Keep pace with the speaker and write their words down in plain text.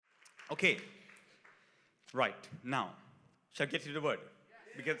Okay, right. Now, shall I get to the word?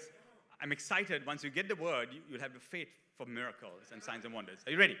 Because I'm excited. Once you get the word, you'll have the faith for miracles and signs and wonders.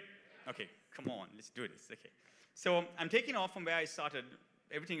 Are you ready? Okay, come on, let's do this. Okay. So I'm taking off from where I started.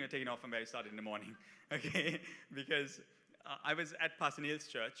 Everything you're taking off from where I started in the morning. Okay, because I was at Pastor Neil's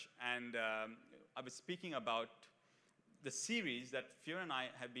church, and I was speaking about the series that Fiona and I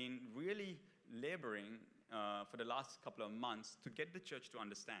have been really laboring for the last couple of months to get the church to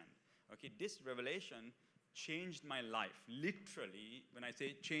understand. Okay, this revelation changed my life. Literally, when I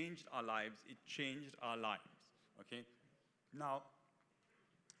say changed our lives, it changed our lives. Okay, now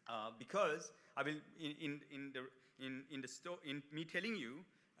because I will in me telling you,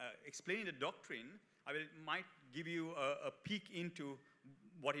 explaining the doctrine, might give you a peek into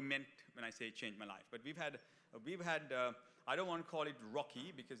what it meant when I say change my life. But we've had I don't want to call it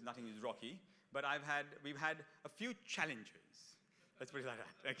rocky because nothing is rocky, but we've had a few challenges. Let's put it like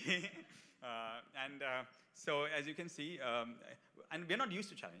that, okay? So as you can see, and we're not used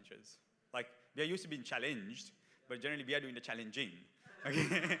to challenges. Like, we are used to being challenged, but generally we are doing the challenging,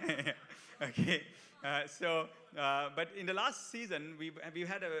 okay? Okay. But in the last season, we've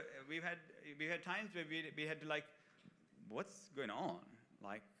had times where we had to, like, what's going on?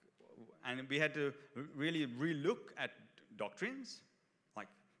 Like, and we had to really relook at doctrines. Like,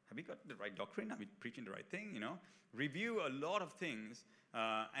 have we got the right doctrine? Are we preaching the right thing? You know, review a lot of things,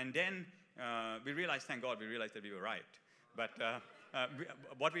 and then we realized, thank God, we realized that we were right. But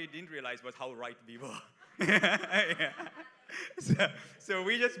what we didn't realize was how right we were. Yeah. So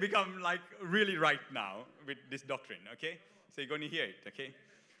we just become like really right now with this doctrine. Okay, so you're going to hear it. Okay.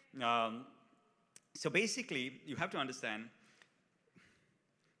 So basically, you have to understand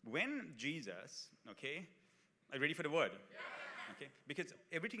when Jesus. Okay, are you ready for the word? Okay, because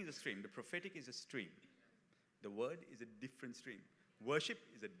everything is a stream. The prophetic is a stream. The word is a different stream. Worship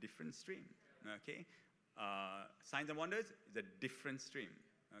is a different stream. Okay, signs and wonders is a different stream.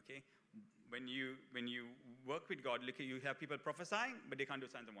 Okay, when you work with God, look, you have people prophesying, but they can't do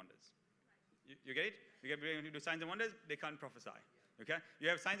signs and wonders. You get it? You get people who do signs and wonders, they can't prophesy. Okay, you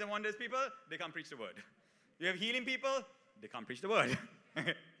have signs and wonders people, they can't preach the word. You have healing people, they can't preach the word.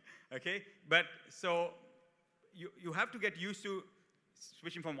 Okay, but so you have to get used to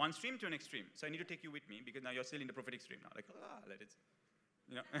switching from one stream to an extreme. So I need to take you with me because now you're still in the prophetic stream now. Like, let it,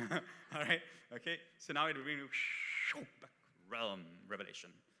 you know. All right, okay. So now it will bring you realm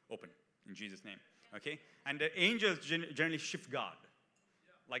revelation open in Jesus' name. Okay, and the angels generally shift guard.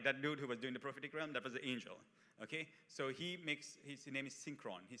 Like that dude who was doing the prophetic realm, that was the angel. Okay, so his name is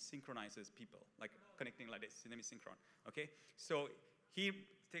Synchron. He synchronizes people, like connecting like this. His name is Synchron. Okay, so he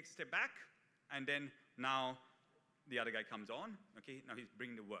takes a step back, and then now the other guy comes on. Okay, now he's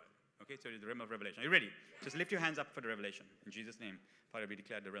bringing the word. Okay, so it's the realm of revelation. Are you ready? Just lift your hands up for the revelation. In Jesus' name, Father, we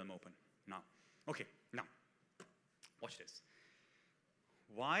declare the realm open now. Okay, now, watch this.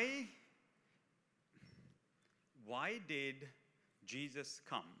 Why did Jesus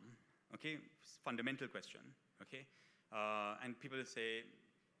come? Okay, fundamental question. Okay, and people say,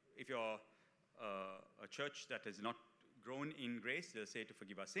 if you're a church that has not grown in grace, they'll say to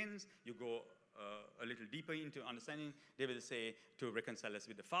forgive our sins. You go a little deeper into understanding, they will say to reconcile us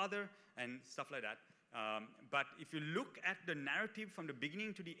with the Father and stuff like that. But if you look at the narrative from the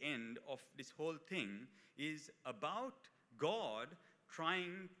beginning to the end of this whole thing, is about God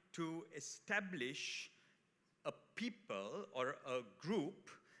trying to establish a people or a group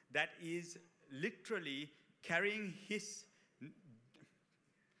that is literally carrying his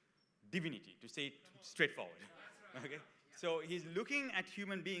divinity, to say it straightforward. Okay? So he's looking at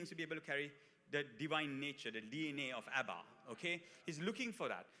human beings to be able to carry the divine nature, the DNA of Abba. Okay? He's looking for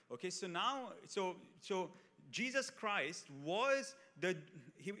that. Okay? So now, so Jesus Christ was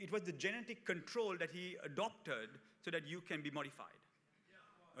it was the genetic control that he adopted so that you can be modified.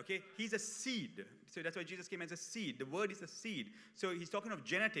 Okay, he's a seed. So that's why Jesus came as a seed. The word is a seed. So he's talking of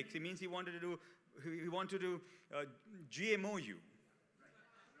genetics. It means he wanted to do GMO you.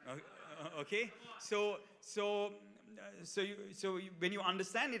 Okay, so when you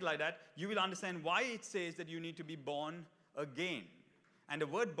understand it like that, you will understand why it says that you need to be born again. And the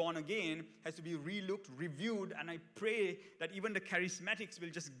word born again has to be relooked, reviewed, and I pray that even the charismatics will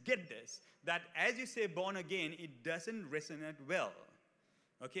just get this, that as you say born again, it doesn't resonate well.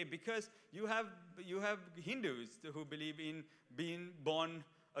 Okay, because you have Hindus who believe in being born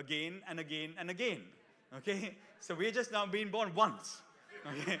again and again and again. Okay, so we're just now being born once.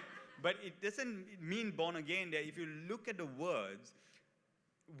 Okay, but it doesn't mean born again there. If you look at the words,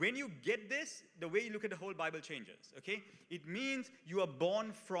 when you get this, the way you look at the whole Bible changes. Okay, it means you are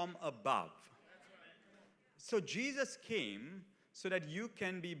born from above. So Jesus came so that you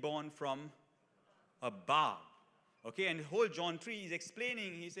can be born from above. Okay, and the whole John 3 is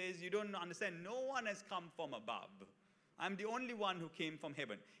explaining, he says, you don't understand, no one has come from above. I'm the only one who came from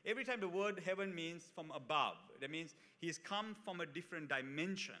heaven. Every time the word heaven means from above, that means he's come from a different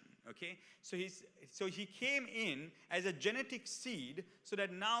dimension. Okay, so he came in as a genetic seed so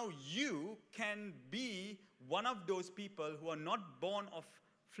that now you can be one of those people who are not born of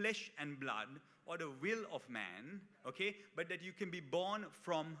flesh and blood or the will of man, okay, but that you can be born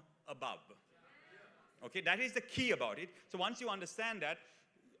from above. Okay, that is the key about it. So once you understand that,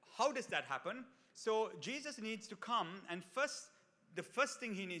 how does that happen? So Jesus needs to come, and the first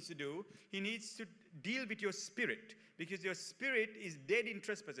thing he needs to do, he needs to deal with your spirit, because your spirit is dead in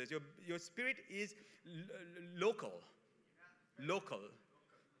trespasses. Your spirit is local.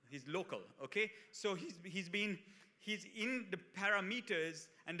 He's local, okay? So he's in the parameters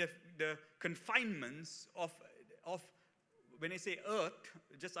and the confinements of when I say earth,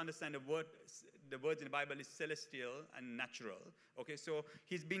 just understand the words in the Bible is celestial and natural. Okay, so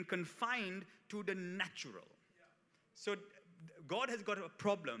he's been confined to the natural. So God has got a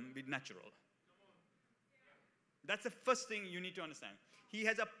problem with natural. That's the first thing you need to understand. He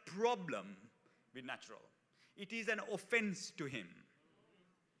has a problem with natural. It is an offense to him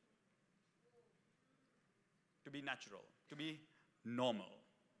to be natural, to be normal.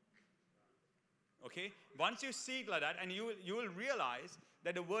 Okay? Once you see it like that, and you will realize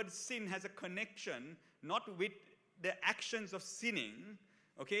that the word sin has a connection not with the actions of sinning,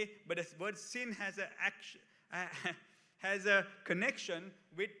 okay, but the word sin has a connection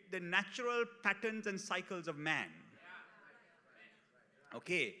with the natural patterns and cycles of man.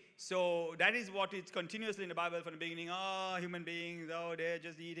 Okay, so that is what it's continuously in the Bible from the beginning. Oh, human beings, they're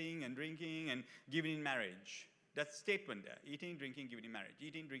just eating and drinking and giving in marriage. That statement there, eating, drinking, giving in marriage,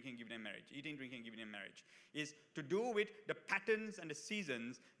 eating, drinking, giving in marriage, eating, drinking, giving in marriage, is to do with the patterns and the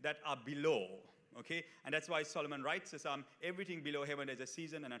seasons that are below, okay? And that's why Solomon writes the psalm, everything below heaven, there's a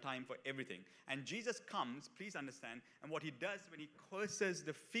season and a time for everything. And Jesus comes, please understand, and what he does when he curses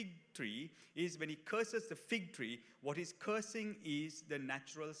the fig tree is when he curses the fig tree, what he's cursing is the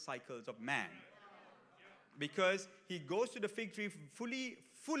natural cycles of man. Because he goes to the fig tree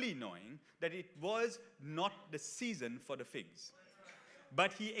fully knowing that it was not the season for the figs.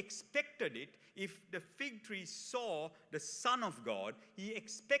 But he expected it. If the fig tree saw the Son of God, he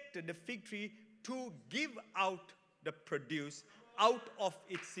expected the fig tree to give out the produce out of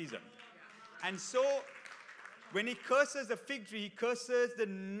its season. And so when he curses the fig tree, he curses the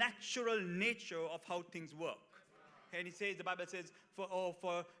natural nature of how things work. And he says, the Bible says,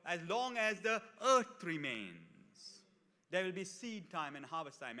 for as long as the earth remains, there will be seed time and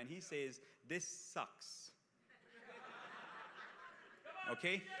harvest time. And he says, this sucks.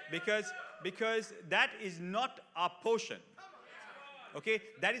 Okay? Because that is not our portion. Okay?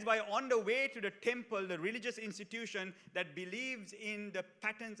 That is why on the way to the temple, the religious institution that believes in the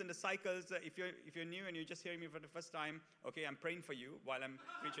patterns and the cycles, if you're new and you're just hearing me for the first time, okay, I'm praying for you while I'm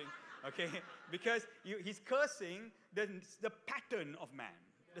preaching. Okay? Because he's cursing the pattern of man,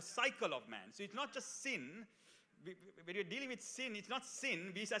 the cycle of man. So it's not just sin. When you're dealing with sin, it's not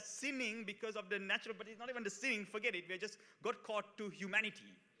sin. We are sinning because of the natural, but it's not even the sinning. Forget it. We just got caught to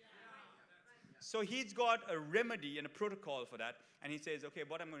humanity. So he's got a remedy and a protocol for that. And he says, okay,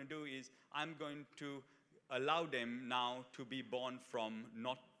 what I'm going to do is I'm going to allow them now to be born from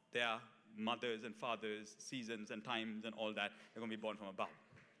not their mothers and fathers, seasons and times and all that. They're going to be born from above.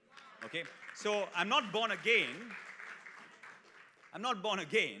 Okay? So I'm not born again. I'm not born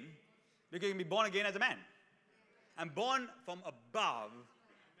again because you can be born again as a man. I'm born from above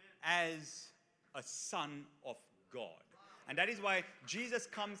as a son of God. And that is why Jesus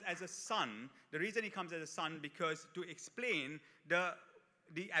comes as a son. The reason he comes as a son, because to explain the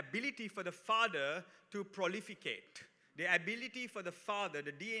ability for the Father to proliferate, the ability for the Father,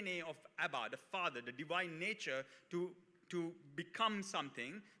 the DNA of Abba, the Father, the divine nature to become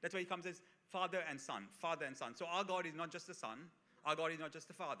something. That's why he comes as Father and Son, Father and Son. So our God is not just the Son. Our God is not just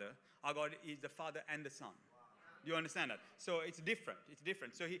the Father. Our God is the Father and the Son. Do you understand that? So it's different. It's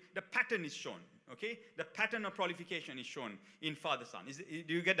different. So the pattern is shown. Okay? The pattern of proliferation is shown in Father, Son.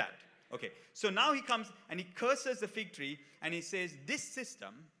 Do you get that? Okay. So now he comes and he curses the fig tree and he says, this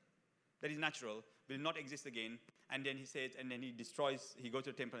system that is natural will not exist again. And then he says, and then he destroys, he goes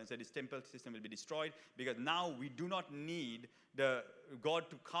to the temple and said, this temple system will be destroyed because now we do not need the God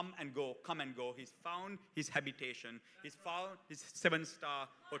to come and go. He's found his habitation. He's found his 7-star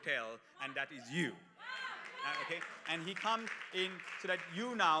hotel, and that is you. Okay? And he comes in so that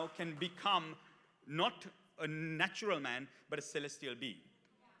you now can become not a natural man, but a celestial being.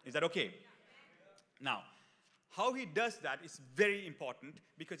 Is that okay? Now, how he does that is very important,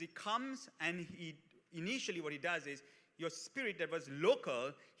 because he comes and initially what he does is, your spirit that was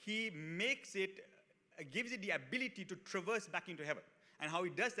local, he makes it, gives it the ability to traverse back into heaven. And how he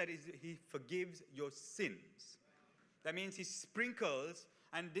does that is he forgives your sins. That means he sprinkles,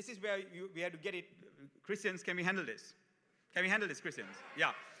 and this is where we have to get it. Christians, can we handle this? Can we handle this, Christians?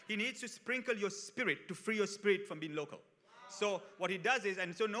 Yeah. He needs to sprinkle your spirit to free your spirit from being local. So what he does is,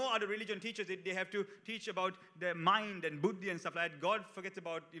 and so no other religion teaches it, they have to teach about the mind and buddhi and stuff like that. God forgets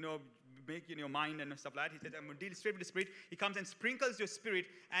about, making your mind and stuff like that. He says, I'm going to deal straight with the spirit. He comes and sprinkles your spirit,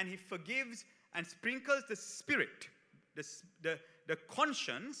 and he forgives and sprinkles the spirit. The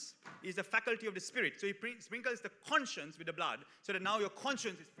conscience is the faculty of the spirit. So he sprinkles the conscience with the blood, so that now your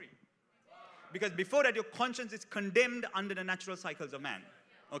conscience is free. Because before that, your conscience is condemned under the natural cycles of man.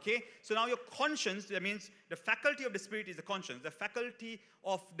 Okay? So now your conscience, that means the faculty of the spirit is the conscience. The faculty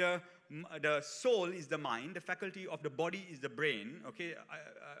of the soul is the mind. The faculty of the body is the brain. Okay?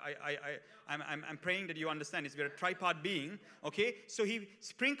 I'm praying that you understand this. We're a tripart being. Okay? So he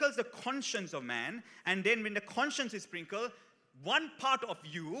sprinkles the conscience of man. And then when the conscience is sprinkled, one part of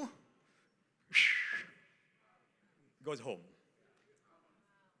you goes home.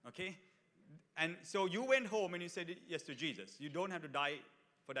 Okay? And so you went home and you said yes to Jesus. You don't have to die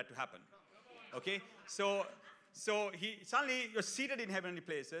for that to happen. Okay? So suddenly you're seated in heavenly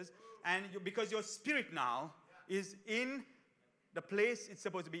places, and because your spirit now is in the place it's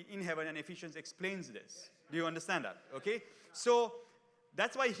supposed to be in heaven, and Ephesians explains this. Do you understand that? Okay? So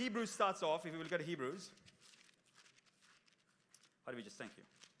that's why Hebrews starts off. If you look at Hebrews. How do we just thank you?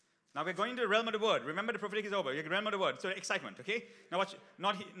 Now we're going to the realm of the word. Remember, the prophetic is over. You're the realm of the word. So excitement, okay? Now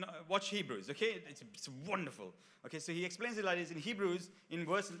watch Hebrews, okay? It's wonderful. Okay, so he explains it like this in Hebrews, in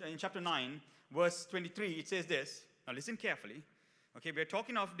chapter 9, verse 23. It says this. Now listen carefully. Okay, we're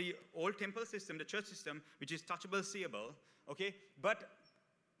talking of the old temple system, the church system, which is touchable, seeable. Okay, but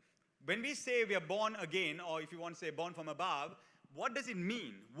when we say we are born again, or if you want to say born from above, what does it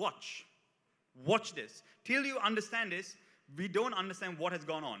mean? Watch this. Till you understand this, we don't understand what has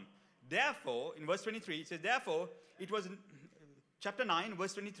gone on. Therefore, in verse 23, it says, therefore, it was, chapter 9,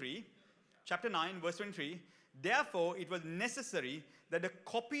 verse 23, therefore, it was necessary that the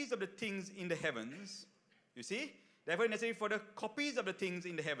copies of the things in the heavens, you see, therefore, necessary for the copies of the things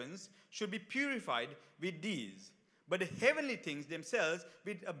in the heavens should be purified with these, but the heavenly things themselves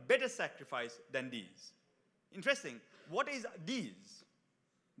with a better sacrifice than these. Interesting. What is these?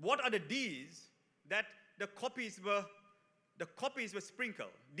 What are the these that the copies were sprinkled?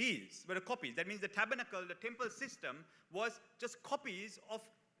 These were the copies. That means the tabernacle, the temple system, was just copies of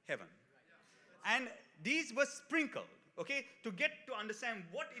heaven. And these were sprinkled. Okay? To get to understand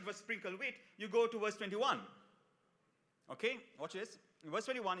what it was sprinkled with, you go to verse 21. Okay? Watch this. In verse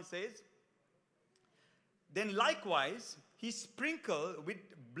 21 it says, then likewise he sprinkled with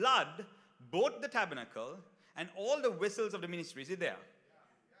blood both the tabernacle and all the vessels of the ministry. Is it there?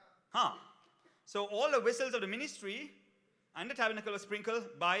 So all the vessels of the ministry and the tabernacle was sprinkled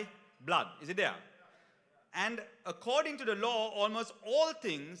by blood. Is it there? And according to the law, almost all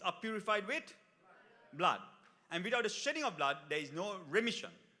things are purified with blood. And without the shedding of blood, there is no remission.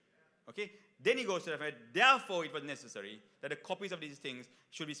 Okay? Then he goes to the fact, therefore it was necessary that the copies of these things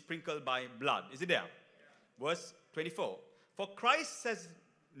should be sprinkled by blood. Is it there? Verse 24. For Christ has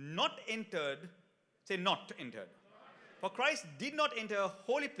not entered, say not entered. For Christ did not enter a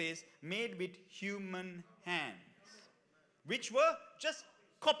holy place made with human hands, which were just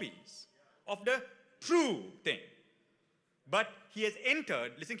copies of the true thing. But he has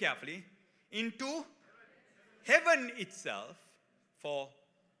entered, listen carefully, into heaven itself for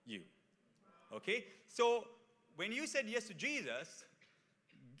you. Okay? So, when you said yes to Jesus,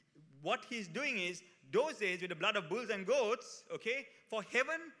 what he's doing is, those days with the blood of bulls and goats, okay, for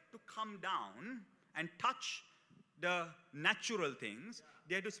heaven to come down and touch the natural things,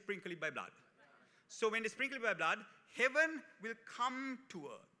 they had to sprinkle it by blood. So when they sprinkle it by blood, heaven will come to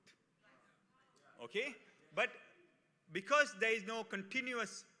earth. Okay? But because there is no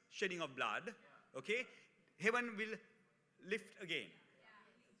continuous shedding of blood, okay, heaven will lift again.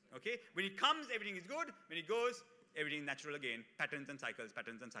 Okay? When it comes, everything is good. When it goes, everything is natural again. Patterns and cycles,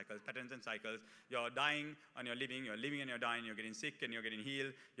 patterns and cycles, patterns and cycles. You're dying and you're living and you're dying, you're getting sick and you're getting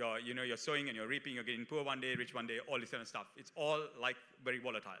healed. You're sowing and you're reaping, you're getting poor one day, rich one day, all this kind of stuff. It's all like very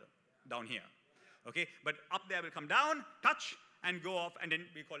volatile down here. Okay? But up there will come down, touch, and go off, and then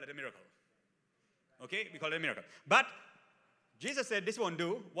we call it a miracle. Okay? We call it a miracle. But Jesus said, this won't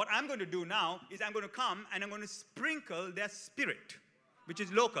do. What I'm going to do now is I'm going to come and I'm going to sprinkle their spirit, which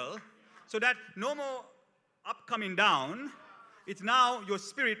is local, so that no more up coming down. It's now your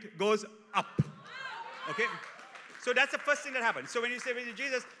spirit goes up. Okay? So that's the first thing that happens. So when you say with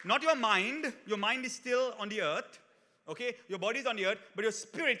Jesus, not your mind is still on the earth, okay? Your body is on the earth, but your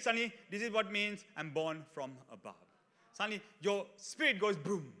spirit, suddenly, this is what means I'm born from above. Suddenly, your spirit goes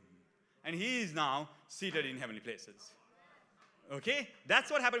boom, and he is now seated in heavenly places. Okay? That's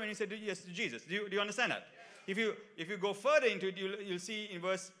what happened when you said yes to Jesus. Do you understand that? If you go further into it, you'll see in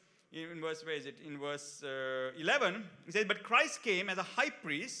verse, where is it? In verse 11, it says, but Christ came as a high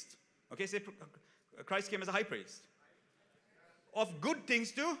priest. Okay, say Christ came as a high priest of good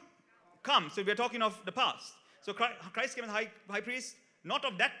things to come. So we're talking of the past. So Christ came as a high priest, not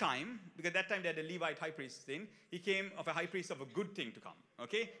of that time, because that time they had a Levite high priest thing. He came of a high priest of a good thing to come.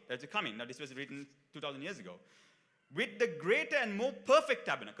 Okay? That's coming. Now this was written 2,000 years ago. With the greater and more perfect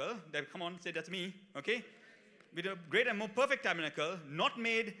tabernacle, come on, say that's me, okay? With a greater and more perfect tabernacle, not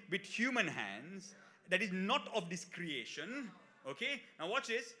made with human hands, that is not of this creation, okay? Now watch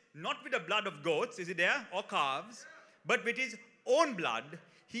this. Not with the blood of goats, is it there, or calves, but with his own blood,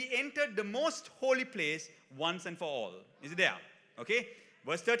 he entered the most holy place once and for all. Is it there? Okay?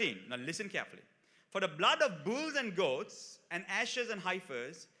 Verse 13. Now listen carefully. For the blood of bulls and goats and ashes and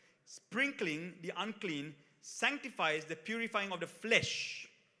heifers, sprinkling the unclean, sanctifies the purifying of the flesh.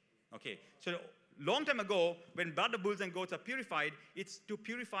 Okay, so long time ago, when blood of bulls and goats are purified, it's to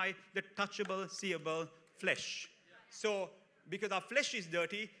purify the touchable, seeable flesh. So, because our flesh is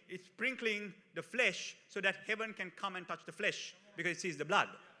dirty, it's sprinkling the flesh so that heaven can come and touch the flesh because it sees the blood.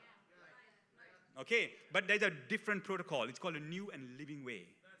 Okay, but there's a different protocol. It's called a new and living way.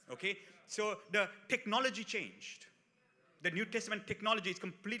 Okay, so the technology changed. The New Testament technology is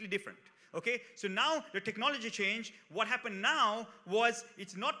completely different. Okay, so now the technology changed. What happened now was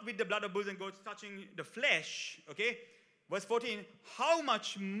it's not with the blood of bulls and goats touching the flesh. Okay, verse 14, how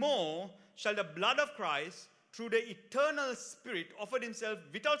much more shall the blood of Christ through the eternal Spirit offer himself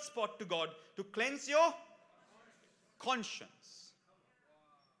without spot to God to cleanse your conscience?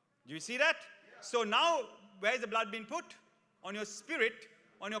 Do you see that? So now where is the blood being put? On your spirit,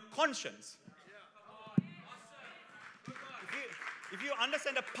 on your conscience. If you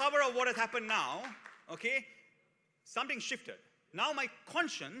understand the power of what has happened now, okay, something shifted. Now my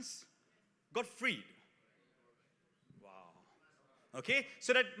conscience got freed. Wow. Okay,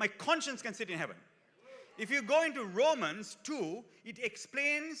 so that my conscience can sit in heaven. If you go into Romans 2, it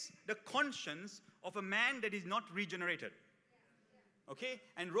explains the conscience of a man that is not regenerated. Okay,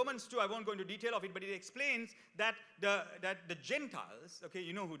 and Romans 2, I won't go into detail of it, but it explains that the Gentiles, okay,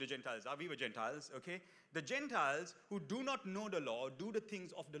 you know who the Gentiles are, we were Gentiles, okay, the Gentiles who do not know the law do the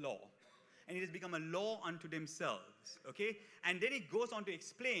things of the law, and it has become a law unto themselves, okay, and then it goes on to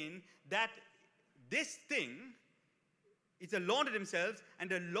explain that this thing is a law to themselves, and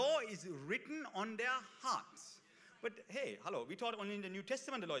the law is written on their hearts. But hey, hello, we thought only in the New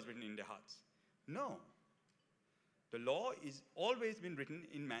Testament the law is written in their hearts. No. The law is always been written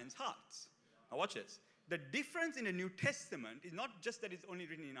in man's hearts. Now watch this. The difference in the New Testament is not just that it's only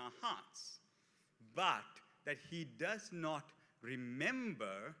written in our hearts, but that he does not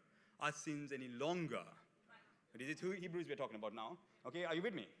remember our sins any longer. But is it Hebrews we're talking about now? Okay, are you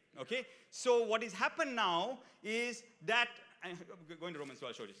with me? Okay, so what has happened now is that, go into Romans 2,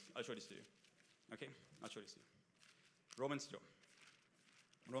 I'll show this to you. Okay, I'll show this to you. Romans 2.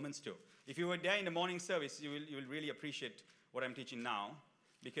 Romans 2. If you were there in the morning service, you will really appreciate what I'm teaching now,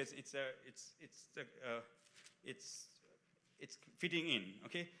 because it's fitting in.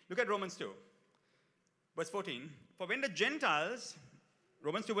 Okay, look at Romans 2, verse 14. For when the Gentiles,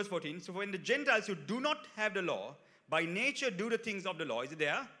 Romans 2, verse 14. So when the Gentiles who do not have the law, by nature do the things of the law, is it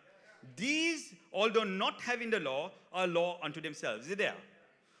there? These, although not having the law, are law unto themselves. Is it there?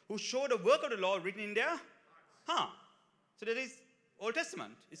 Who show the work of the law written in their heart. So that is Old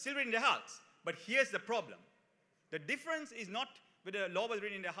Testament. It's still written in their hearts. But here's the problem. The difference is not whether the law was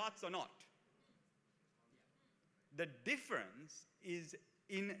written in their hearts or not. The difference is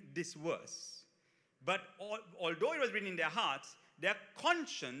in this verse. But although it was written in their hearts, their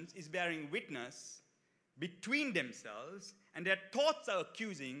conscience is bearing witness between themselves, and their thoughts are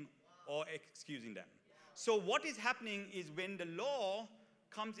accusing or excusing them. So what is happening is when the law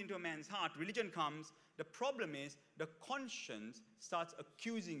comes into a man's heart, religion comes, the problem is the conscience starts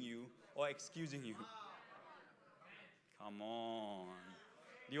accusing you or excusing you. Come on.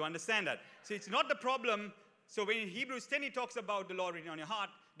 Do you understand that? So it's not the problem. So when in Hebrews 10 it talks about the law written on your heart,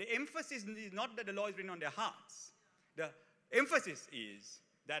 the emphasis is not that the law is written on their hearts. The emphasis is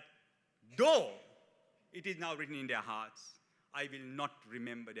that though it is now written in their hearts, I will not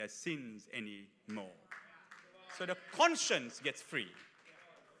remember their sins anymore. So the conscience gets free.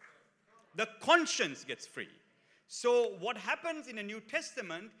 The conscience gets free. So what happens in the New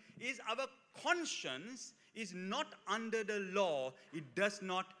Testament is our conscience is not under the law, it does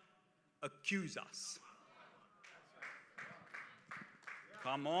not accuse us.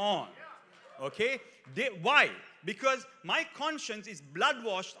 Come on. Okay? Why? Because my conscience is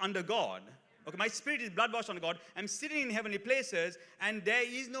blood-washed under God. Okay, my spirit is blood-washed under God. I'm sitting in heavenly places, and there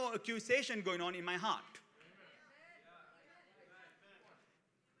is no accusation going on in my heart.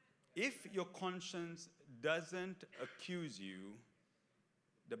 If your conscience doesn't accuse you,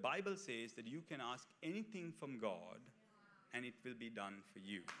 the Bible says that you can ask anything from God, and it will be done for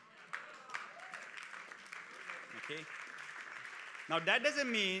you. Okay? Now, that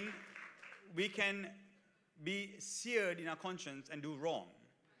doesn't mean we can be seared in our conscience and do wrong.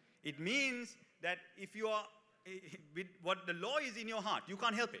 It means that if you are, with what the law is in your heart, you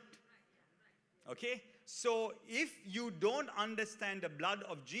can't help it. Okay? So, if you don't understand the blood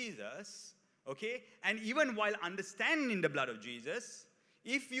of Jesus, okay, and even while understanding the blood of Jesus,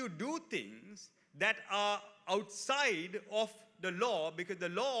 if you do things that are outside of the law, because the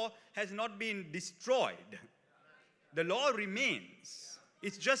law has not been destroyed, the law remains.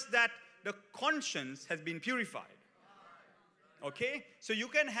 It's just that the conscience has been purified. Okay? So you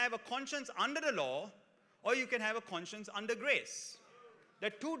can have a conscience under the law, or you can have a conscience under grace. There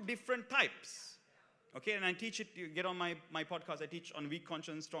are two different types. Okay? And I teach it, you get on my podcast, I teach on weak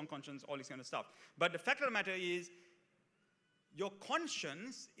conscience, strong conscience, all this kind of stuff. But the fact of the matter is, your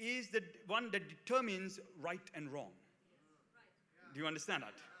conscience is the one that determines right and wrong. Do you understand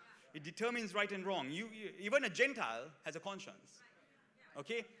that? It determines right and wrong. Even a Gentile has a conscience.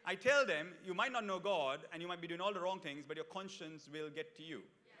 Okay? I tell them, you might not know God, and you might be doing all the wrong things, but your conscience will get to you.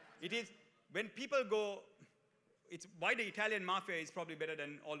 It is, when people go, it's why the Italian mafia is probably better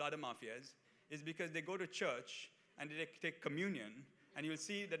than all the other mafias, is because they go to church, and they take communion, and you'll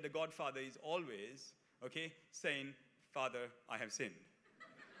see that the Godfather is always, okay, saying, Father, I have sinned.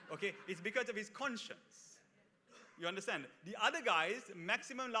 Okay? It's because of his conscience. You understand? The other guys,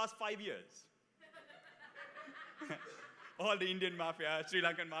 maximum last 5 years. All the Indian mafia, Sri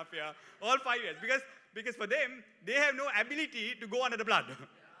Lankan mafia, all 5 years. Because for them, they have no ability to go under the blood.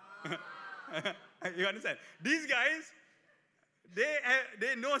 You understand? These guys,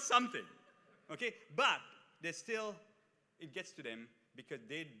 they know something. Okay? But they still, it gets to them because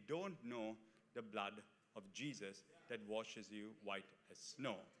they don't know the blood of Jesus that washes you white as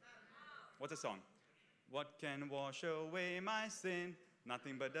snow. What's the song? What can wash away my sin?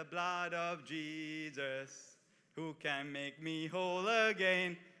 Nothing but the blood of Jesus. Who can make me whole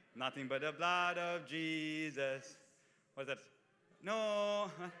again? Nothing but the blood of Jesus. What's that?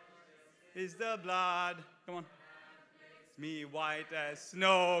 No, it's the blood. Come on. Me white as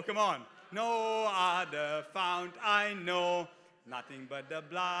snow. Come on. No other fount I know. Nothing but the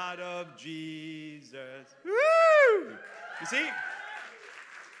blood of Jesus. Woo! You see?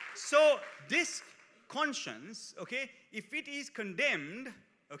 So this conscience, okay, if it is condemned,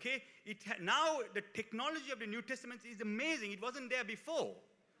 okay, now the technology of the New Testament is amazing. It wasn't there before.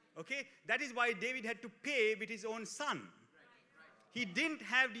 Okay? That is why David had to pay with his own son. He didn't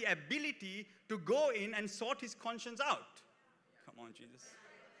have the ability to go in and sort his conscience out. Come on, Jesus.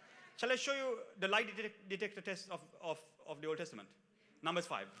 Shall I show you the lie detector test of the Old Testament? Numbers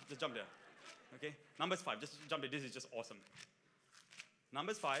 5. Just jump there. Okay? Numbers 5. Just jump there. This is just awesome.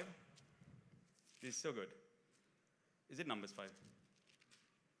 Numbers 5. This is so good. Is it Numbers 5?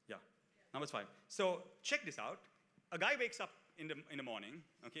 Yeah. Numbers 5. So check this out. A guy wakes up in the morning.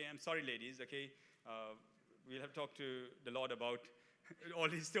 Okay? I'm sorry, ladies. Okay? We'll have to talk to the Lord about all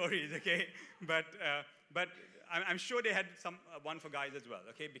these stories. Okay? But I'm sure they had one for guys as well,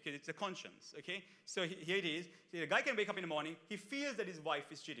 okay, because it's a conscience, okay? So here it is. The guy can wake up in the morning. He feels that his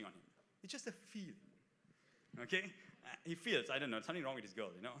wife is cheating on him. It's just a feeling, okay? He feels, I don't know, something wrong with this girl,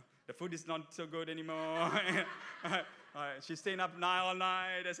 you know? The food is not so good anymore. She's staying up all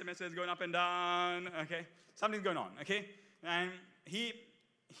night. SMS is going up and down, okay? Something's going on, okay? And he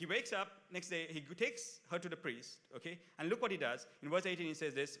wakes up next day. He takes her to the priest, okay? And look what he does. In verse 18, he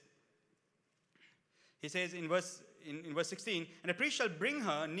says this. He says in verse 16, and the priest shall bring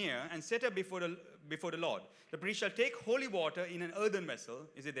her near and set her before the Lord. The priest shall take holy water in an earthen vessel,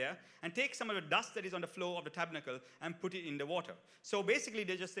 is it there? And take some of the dust that is on the floor of the tabernacle and put it in the water. So basically,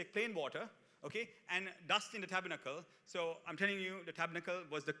 they just take plain water, okay, and dust in the tabernacle. So I'm telling you, the tabernacle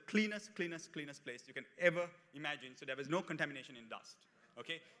was the cleanest place you can ever imagine. So there was no contamination in dust,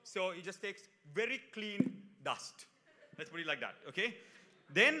 okay? So he just takes very clean dust. Let's put it like that, okay?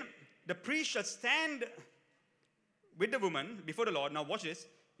 Then the priest shall stand with the woman before the Lord. Now watch this.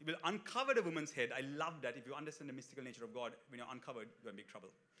 He will uncover the woman's head. I love that. If you understand the mystical nature of God, when you're uncovered, you're in big trouble.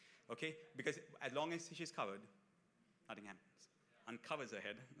 Okay? Because as long as she's covered, nothing happens. Uncovers her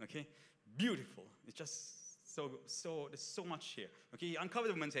head. Okay? Beautiful. It's just there's so much here. Okay, he uncovers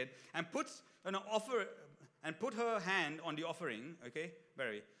the woman's head and puts put her hand on the offering, okay,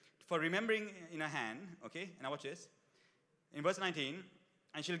 for remembering in her hand, okay, and now watch this. In verse 19,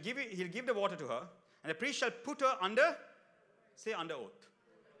 and he'll give the water to her, and the priest shall put her under oath.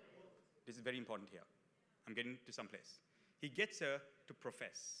 This is very important here. I'm getting to some place. He gets her to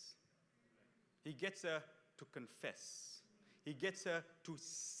profess. He gets her to confess. He gets her to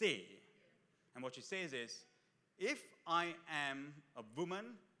say. And what she says is, if I am a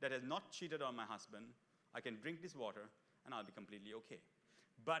woman that has not cheated on my husband, I can drink this water and I'll be completely okay.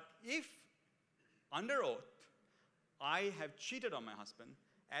 But if, under oath, I have cheated on my husband,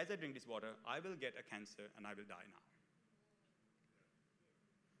 as I drink this water, I will get a cancer and I will die now.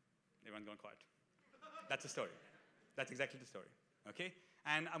 Everyone's gone quiet. That's the story. That's exactly the story. Okay?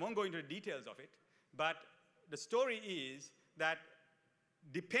 And I won't go into the details of it, but the story is that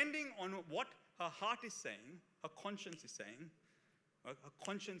depending on what her heart is saying, her conscience is saying, her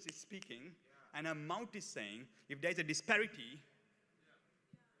conscience is speaking, and her mouth is saying, if there's a disparity,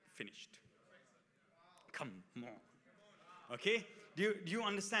 finished. Come on. Okay? Do you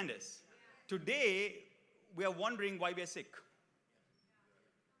understand this? Today, we are wondering why we are sick.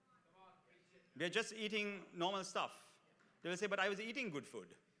 We are just eating normal stuff. They will say, but I was eating good food.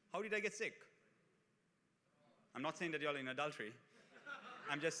 How did I get sick? I'm not saying that you're in adultery.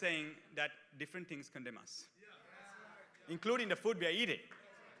 I'm just saying that different things condemn us. Including the food we are eating.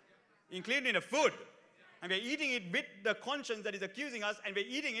 Including the food. And we're eating it with the conscience that is accusing us, and we're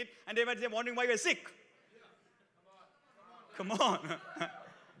eating it, and they might be wondering why we're sick. Come on.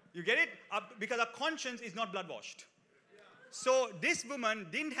 You get it? Because our conscience is not blood washed. So this woman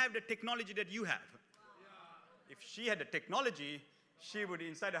didn't have the technology that you have. If she had the technology, she would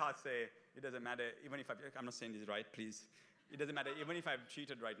inside her heart say, it doesn't matter, even if I'm not saying this right, please. It doesn't matter, even if I've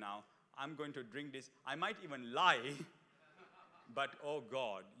cheated right now, I'm going to drink this. I might even lie, but oh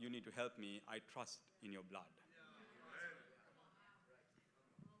God, you need to help me. I trust in your blood.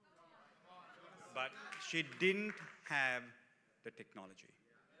 But she didn't have the technology.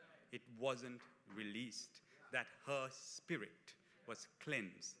 It wasn't released that her spirit was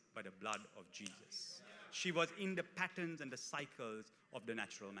cleansed by the blood of Jesus. She was in the patterns and the cycles of the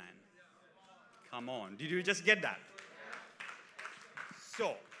natural man. Come on, did you just get that?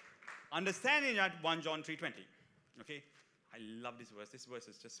 So, understanding that 1 John 3:20, okay? I love this verse. This verse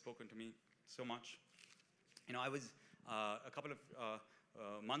has just spoken to me so much. You know, I was, a couple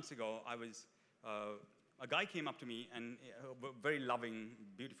of months ago, a guy came up to me, and a very loving,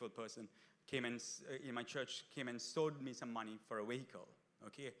 beautiful person came and, in my church, came and sold me some money for a vehicle,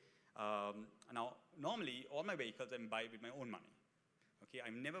 okay? Now, normally, all my vehicles I buy with my own money, okay?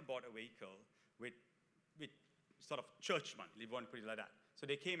 I've never bought a vehicle with sort of church money, if you want to put it like that. So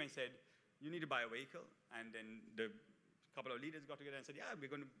they came and said, you need to buy a vehicle, and then the couple of leaders got together and said, yeah, we're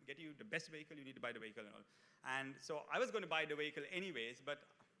going to get you the best vehicle, you need to buy the vehicle and all. And so I was going to buy the vehicle anyways, but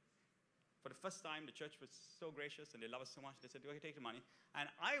for the first time, the church was so gracious and they love us so much. They said, okay, take the money. And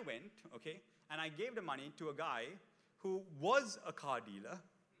I went, okay, and I gave the money to a guy who was a car dealer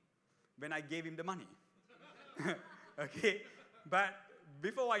when I gave him the money. Okay, but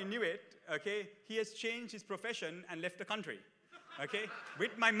before I knew it, okay, he has changed his profession and left the country, okay,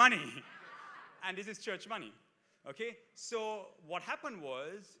 with my money. And this is church money, okay? So what happened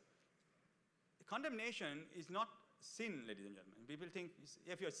was, condemnation is not sin, ladies and gentlemen. People think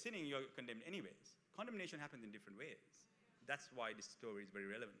if you're sinning, you're condemned anyways. Condemnation happens in different ways. That's why this story is very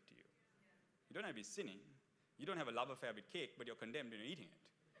relevant to you. You don't have to be sinning. You don't have a love affair with cake, but you're condemned when you're eating it.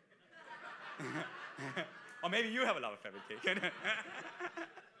 Or maybe you have a love affair with cake.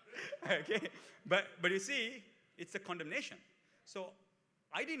 Okay? But you see, it's a condemnation. So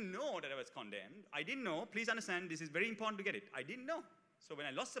I didn't know that I was condemned. I didn't know. Please understand, this is very important to get it. I didn't know. So when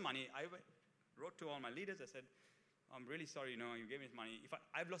I lost the money, I wrote to all my leaders. I said, I'm really sorry, you gave me this money.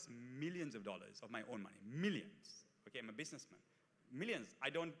 I've lost millions of dollars of my own money. Millions. Okay, I'm a businessman. Millions. I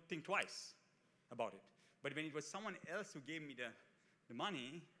don't think twice about it. But when it was someone else who gave me the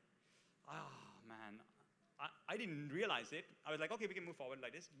money, man, I didn't realize it. I was like, okay, we can move forward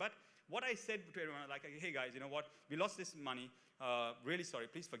like this. But what I said to everyone, like, hey guys, you know what? We lost this money. Really sorry.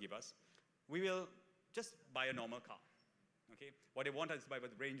 Please forgive us. We will just buy a normal car. Okay? What they want us to buy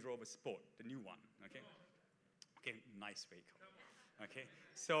was Range Rover Sport, the new one. Okay? Okay, nice vehicle. Okay?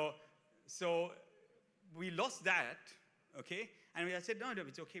 So we lost that. Okay? And I said, no,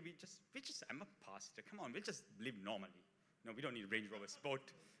 it's okay. I'm a pastor. Come on, we'll just live normally. No, we don't need Range Rover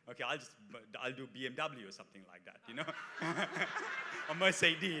Sport. Okay, I'll do BMW or something like that, you know? Or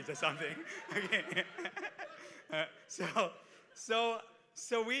Mercedes or something. Okay. So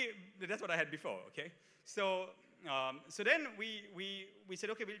that's what I had before, okay? So then we said,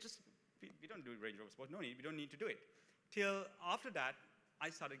 okay, we don't do Range Rover Sport. No need. We don't need to do it. Till after that, I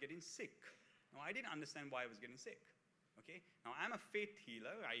started getting sick. Now, I didn't understand why I was getting sick. Okay? Now, I'm a faith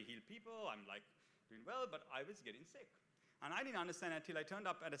healer. I heal people. I'm like doing well, but I was getting sick. And I didn't understand until I turned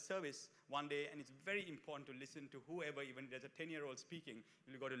up at a service one day, and it's very important to listen to whoever, even if there's a 10-year-old speaking,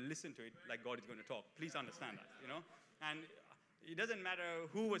 you've got to listen to it like God is going to talk. Please understand that, you know? And it doesn't matter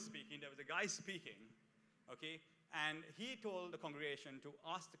who was speaking. There was a guy speaking, okay? And he told the congregation to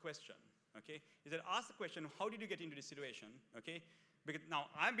ask the question, okay? He said, ask the question, how did you get into this situation, okay? Because now,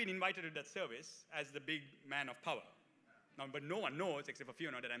 I've been invited to that service as the big man of power. Now, but no one knows, except for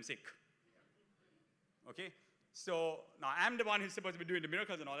Fiona, that I'm sick. Okay? So, now I'm the one who's supposed to be doing the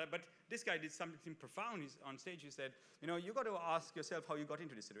miracles and all that, but this guy did something profound. He's on stage. He said, you know, you got to ask yourself how you got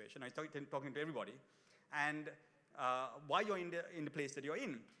into this situation. I started talking to everybody. And why you're in the place that you're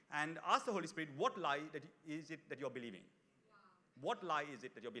in. And ask the Holy Spirit, what lie is it that you're believing? Wow. What lie is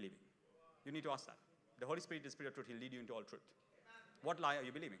it that you're believing? You need to ask that. The Holy Spirit, the Spirit of truth, He'll lead you into all truth. What lie are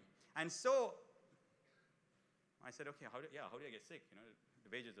you believing? And so I said, okay, how do I get sick? You know, the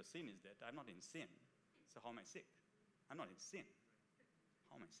wages of sin is death. I'm not in sin. So how am I sick? I'm not in sin.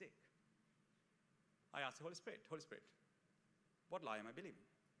 How am I sick? I asked the Holy Spirit, what lie am I believing?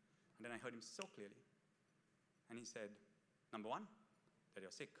 And then I heard him so clearly. And he said, number one, that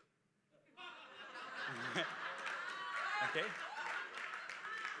you're sick. Okay?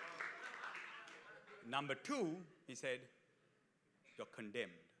 Number two, he said, you're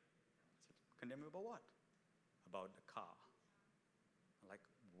condemned. I said, condemned about what? About the car. I'm like,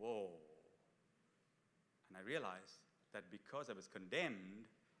 whoa. And I realized that because I was condemned,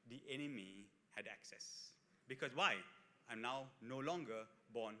 the enemy had access. Because why? I'm now no longer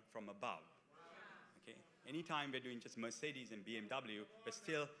born from above. Okay? Anytime we're doing just Mercedes and BMW, we're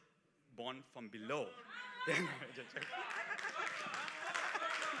still born from below.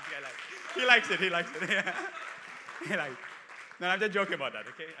 He likes it. He likes it. No, I'm just joking about that,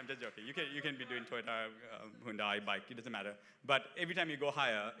 okay? I'm just joking. You can be doing Toyota, Hyundai, bike, it doesn't matter. But every time you go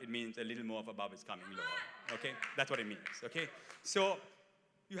higher, it means a little more of above is coming lower, okay? That's what it means, okay? So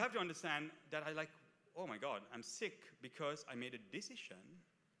you have to understand that oh my God, I'm sick because I made a decision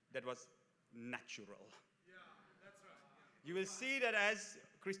that was natural. Yeah, that's right. You will see that as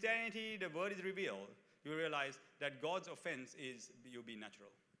Christianity, the word is revealed, you realize that God's offense is you be natural,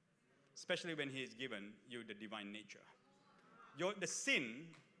 especially when He has given you the divine nature. The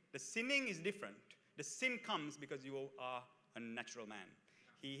sinning is different. The sin comes because you are a natural man.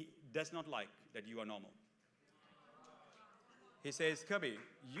 He does not like that you are normal. He says, Kirby,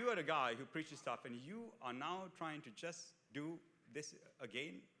 you are the guy who preaches stuff, and you are now trying to just do this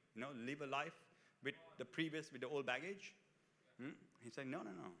again, live a life with the old baggage. He said, no.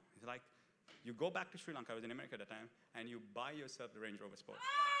 He's like, you go back to Sri Lanka, I was in America at the time, and you buy yourself the Range Rover Sport.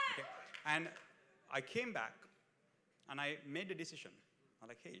 Okay? And I came back, and I made the decision. I'm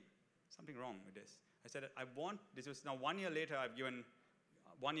like, hey, something wrong with this. I said, this was now 1 year later,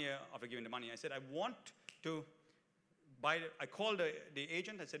 1 year after giving the money, I said, I want to buy, I called the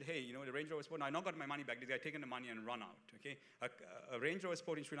agent, I said, hey, the Range Rover Sport, now I now got my money back. This guy taken the money and run out, okay? A Range Rover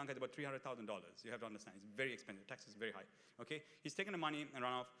Sport in Sri Lanka is about $300,000. You have to understand, it's very expensive, tax is very high, okay? He's taken the money and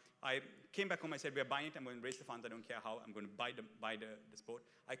run off. I came back home, I said, we're buying it, I'm going to raise the funds, I don't care how, I'm going to buy the Sport.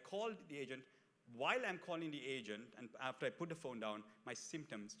 I called the agent. While I'm calling the agent, and after I put the phone down, my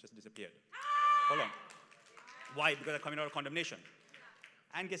symptoms just disappeared. Hold on. Why? Because I'm coming out of condemnation.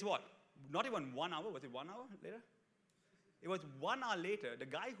 And guess what? Not even 1 hour, was it 1 hour later? It was 1 hour later, the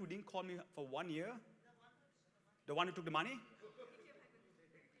guy who didn't call me for 1 year, the one who took the money,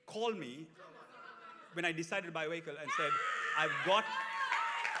 called me when I decided to buy a vehicle and said, I've got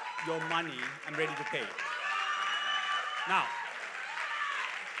your money, I'm ready to pay. Now,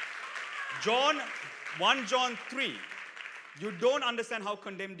 1 John 3, you don't understand how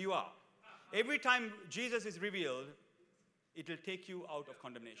condemned you are. Every time Jesus is revealed, it will take you out of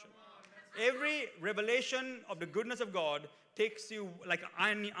condemnation. Every revelation of the goodness of God takes you like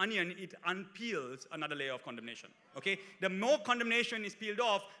an onion, it unpeels another layer of condemnation. Okay? The more condemnation is peeled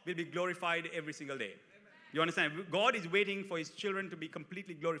off, will be glorified every single day. You understand? God is waiting for His children to be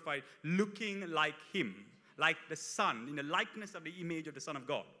completely glorified, looking like Him, like the Son, in the likeness of the image of the Son of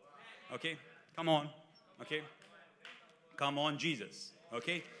God. Okay? Come on. Okay? Come on, Jesus.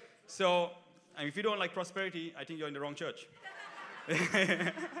 Okay? So, if you don't like prosperity, I think you're in the wrong church.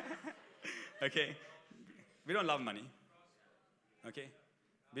 Okay? We don't love money. Okay?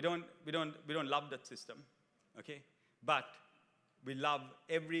 We don't love that system. Okay? But we love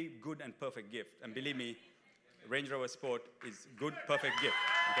every good and perfect gift. And believe me, Range Rover Sport is good, perfect gift.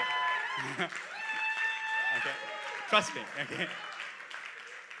 Okay? Okay? Trust me. Okay?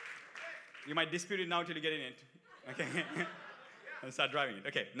 You might dispute it now till you get in it. Okay? And start driving it.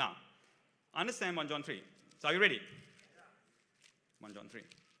 Okay, now, understand 1 John 3. So are you ready? 1 John 3.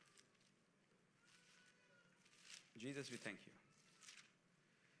 Jesus, we thank you.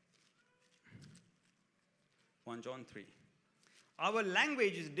 1 John 3. Our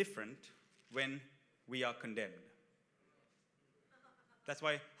language is different when we are condemned. That's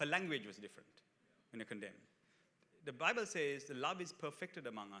why her language was different when you're condemned. The Bible says the love is perfected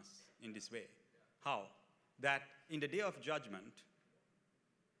among us in this way. How? That in the day of judgment,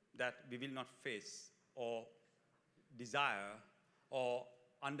 that we will not face or desire or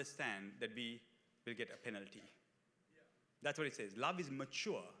understand that we will get a penalty. That's what it says. Love is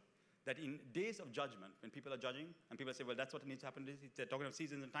mature. That in days of judgment, when people are judging, and people say, well, that's what needs to happen. They're talking of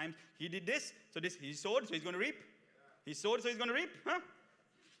seasons and times. He did this, so this, he sowed, so he's going to reap. He sowed, so he's going to reap. Huh?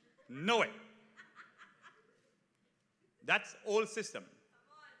 No way. That's old system.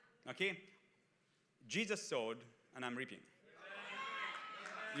 Okay? Jesus sowed, and I'm reaping.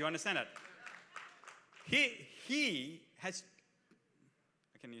 You understand that? He has,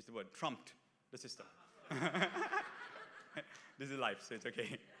 I can use the word, trumped the system. This is life, so it's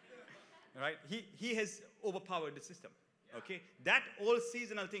okay. Right? He has overpowered the system. Okay? That old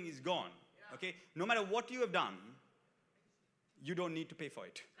seasonal thing is gone. Okay? No matter what you have done, you don't need to pay for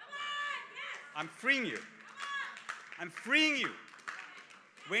it. I'm freeing you. I'm freeing you.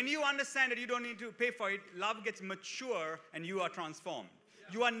 When you understand that you don't need to pay for it, love gets mature and you are transformed.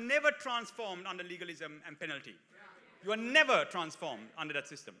 You are never transformed under legalism and penalty. You are never transformed under that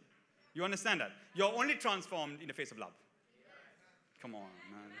system. You understand that? You're only transformed in the face of love. Come on,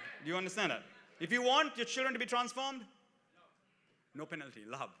 man. Do you understand that? If you want your children to be transformed, no penalty,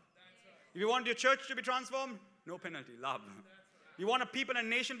 love. If you want your church to be transformed, no penalty, love. You want a people and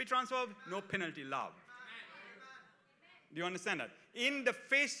nation to be transformed, no penalty, love. Do you understand that? In the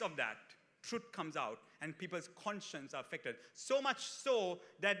face of that, truth comes out and people's conscience are affected. So much so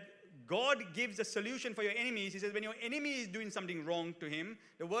that God gives a solution for your enemies. He says when your enemy is doing something wrong to him,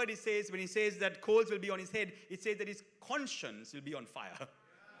 the word it says, when he says that coals will be on his head, it says that his conscience will be on fire.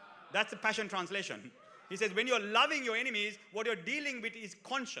 That's the Passion Translation. He says when you're loving your enemies, what you're dealing with is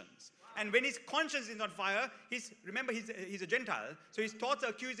conscience. And when his conscience is on fire, remember he's a Gentile, so his thoughts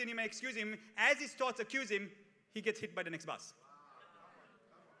accuse him and excuse him. As his thoughts accuse him, he gets hit by the next bus.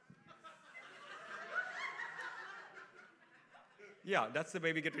 Yeah, that's the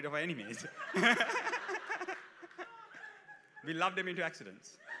way we get rid of our enemies. We love them into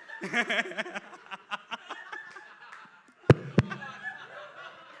accidents.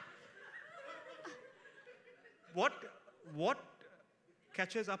 What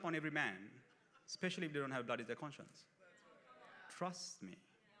catches up on every man, especially if they don't have blood, is their conscience. Trust me.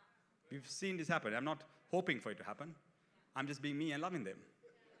 We've seen this happen. I'm not hoping for it to happen. I'm just being me and loving them.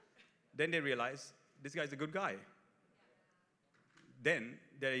 Then they realize, this guy's a good guy. Then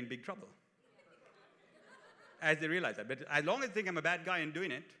they're in big trouble. As they realize that. But as long as they think I'm a bad guy and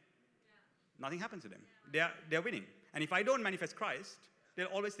doing it, nothing happens to them. They're winning. And if I don't manifest Christ, they'll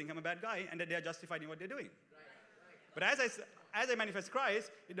always think I'm a bad guy and that they're justified in what they're doing. But as I manifest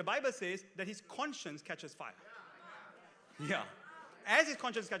Christ, the Bible says that his conscience catches fire. Yeah. As his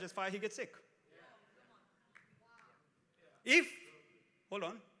conscience catches fire, he gets sick. Hold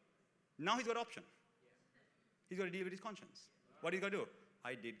on, now he's got an option. He's got to deal with his conscience. What he's got to do?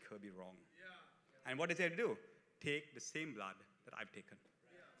 I did Kirby wrong. And what does he have to do? Take the same blood that I've taken.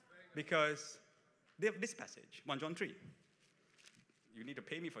 Because they have this passage, 1 John 3. You need to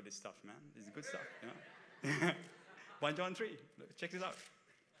pay me for this stuff, man. This is good stuff. You know? 1 John 3. Check this out.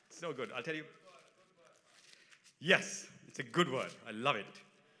 It's so good. I'll tell you. Yes, it's a good word. I love it.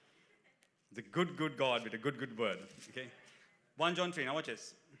 It's a good, good God with a good, good word. Okay? 1 John 3. Now watch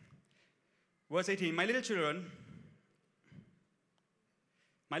this. Verse 18. My little children,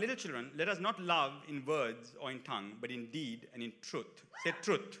 let us not love in words or in tongue, but in deed and in truth. Say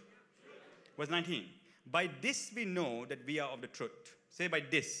truth. Verse 19. By this we know that we are of the truth. Say by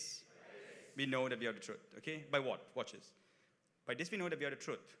this we know that we are the truth. Okay? By what? Watch this. By this we know that we are the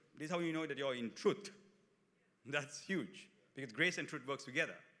truth. This is how you know that you're in truth. That's huge. Because grace and truth works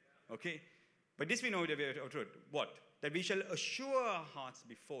together. Okay? By this we know that we are of truth. What? That we shall assure our hearts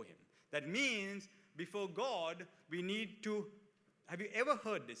before him. That means before God we need to. Have you ever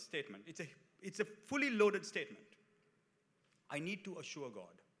heard this statement? It's a fully loaded statement. I need to assure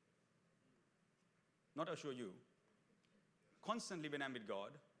God. Not assure you. Constantly when I'm with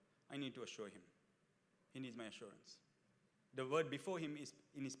God, I need to assure him. He needs my assurance. The word before him is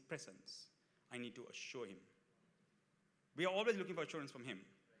in his presence. I need to assure him. We are always looking for assurance from him.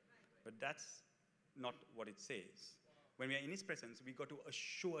 But that's not what it says. When we are in his presence, we got to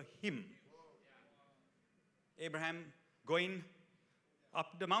assure him. Abraham going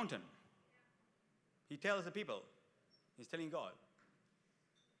up the mountain. He tells the people, he's telling God,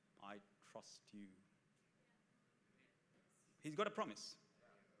 I trust you. He's got a promise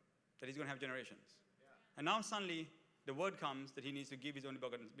that he's going to have generations. And now suddenly the word comes that he needs to give his only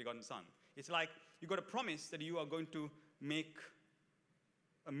begotten son. It's like you got a promise that you are going to make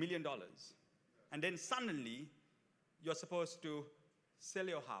 $1 million. And then suddenly you're supposed to sell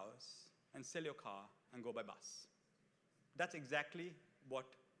your house and sell your car and go by bus. That's exactly what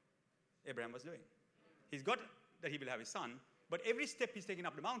Abraham was doing. He's got that he will have his son, but every step he's taking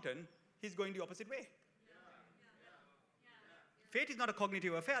up the mountain, he's going the opposite way. Faith is not a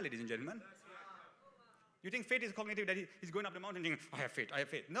cognitive affair, ladies and gentlemen. You think faith is cognitive, that he's going up the mountain thinking, I have faith, I have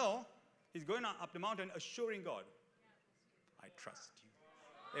faith. No, he's going up the mountain assuring God, I trust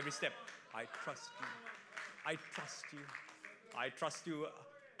you. Every step, I trust you. I trust you. I trust you.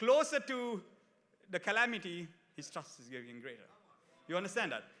 Closer to the calamity, his trust is getting greater. You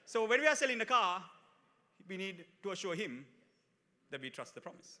understand that? So when we are selling the car, we need to assure him that we trust the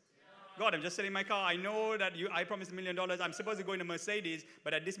promise. God, I'm just selling my car. I know that I promised $1 million. I'm supposed to go in a Mercedes,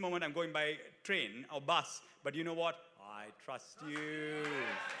 but at this moment I'm going by train or bus. But you know what? I trust you.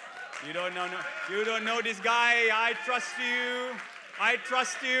 You don't know this guy. I trust you. I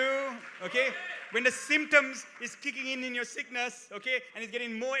trust you. Okay? When the symptoms is kicking in your sickness, okay, and it's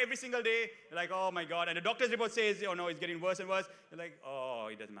getting more every single day, you're like, oh my God. And the doctor's report says, oh no, it's getting worse and worse. You're like, oh,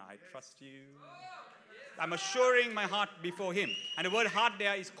 it doesn't matter. I trust you. I'm assuring my heart before him. And the word heart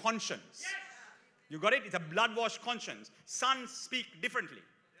there is conscience. You got it? It's a blood-washed conscience. Sons speak differently.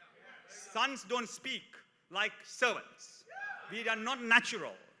 Sons don't speak like servants. We are not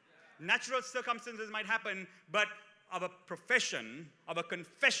natural. Natural circumstances might happen, but our profession, our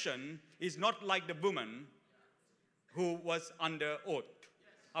confession is not like the woman who was under oath.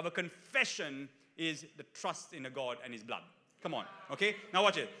 Our confession is the trust in a God and his blood. Come on, okay? Now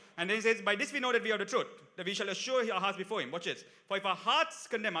watch it. And then he says, by this we know that we have the truth, that we shall assure our hearts before him. Watch this. For if our hearts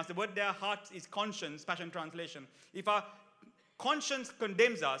condemn us, the word there, heart, is conscience, Passion Translation. If our conscience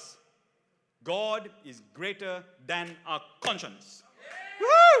condemns us, God is greater than our conscience.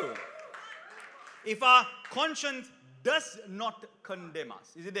 Woo! If our conscience does not condemn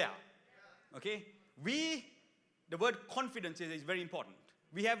us, is it there? Okay? The word confidence is very important.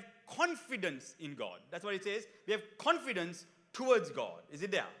 We have confidence in God. That's what it says. We have confidence towards God. Is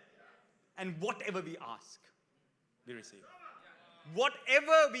it there? And whatever we ask, we receive.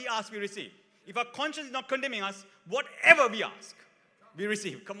 Whatever we ask, we receive. If our conscience is not condemning us, whatever we ask, we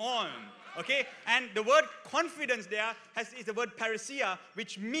receive. Come on. Okay? And the word confidence there is the word parousia,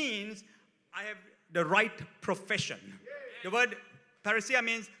 which means I have the right profession. The word parousia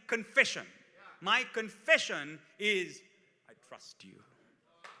means confession. My confession is, I trust you.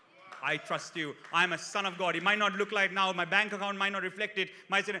 I trust you. I'm a son of God. It might not look like now, my bank account might not reflect it,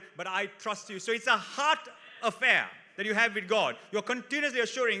 but I trust you. So it's a heart affair that you have with God. You're continuously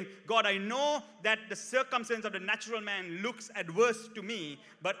assuring, God, I know that the circumstance of the natural man looks adverse to me,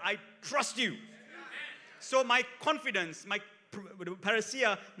 but I trust you. So my confidence, my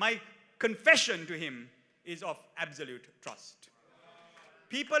parousia, my confession to him is of absolute trust.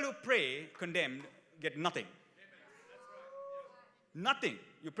 People who pray condemned get nothing. Nothing.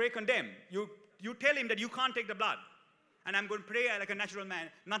 You pray condemn. You tell him that you can't take the blood. And I'm going to pray like a natural man.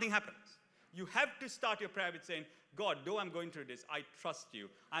 Nothing happens. You have to start your prayer with saying, God, though I'm going through this, I trust you.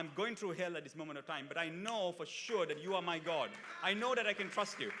 I'm going through hell at this moment of time, but I know for sure that you are my God. I know that I can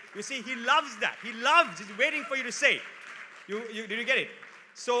trust you. You see, he loves that. He's waiting for you to say it. Did you get it?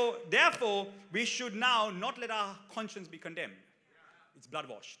 So, therefore, we should now not let our conscience be condemned. It's blood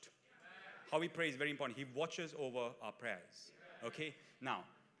washed. How we pray is very important. He watches over our prayers. Okay? Now,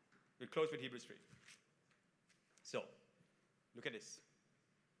 we'll close with Hebrews 3. So, look at this.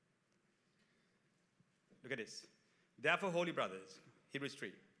 Look at this. Therefore, holy brothers, Hebrews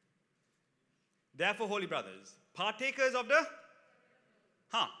 3. Therefore, holy brothers, partakers of the,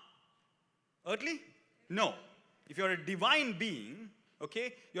 earthly? No. If you're a divine being,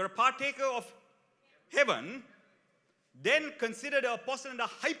 okay, you're a partaker of heaven, then consider the apostle and the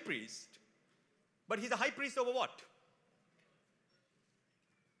high priest. But he's a high priest over what?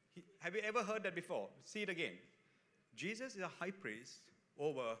 Have you ever heard that before? See it again. Jesus is a high priest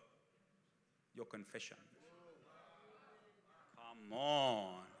over your confession. Come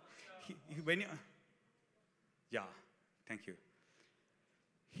on. Thank you.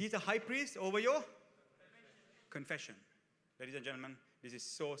 He's a high priest over your confession. Ladies and gentlemen, this is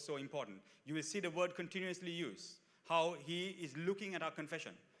so, so important. You will see the word continuously used. How he is looking at our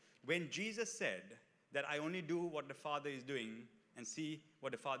confession. when Jesus said that I only do what the Father is doing and see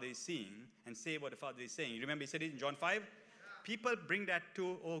what the Father is seeing and say what the Father is saying. You remember he said it in John 5? People bring that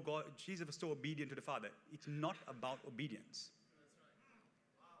to, oh God, Jesus was so obedient to the Father. It's not about obedience.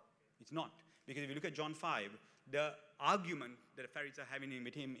 It's not. Because if you look at John 5, the argument that the Pharisees are having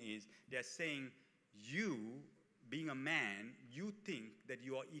with him is they're saying, you, being a man, you think that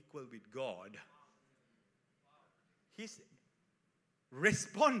you are equal with God. His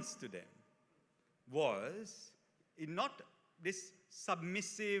response to them was not this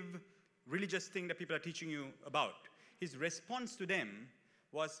submissive religious thing that people are teaching you about. His response to them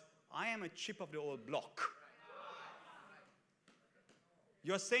was, I am a chip of the old block.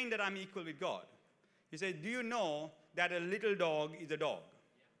 You're saying that I'm equal with God. He said, do you know that a little dog is a dog?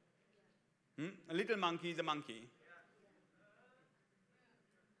 A little monkey is a monkey.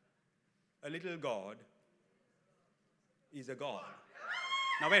 A little God is a God.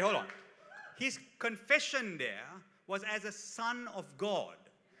 Now wait, hold on. His confession there was as a son of God.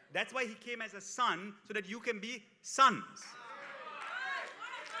 That's why he came as a son, so that you can be sons.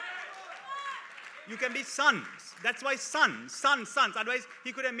 You can be sons. That's why sons. Otherwise,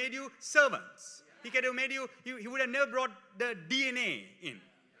 he could have made you servants. He could have made you, he would have never brought the DNA in.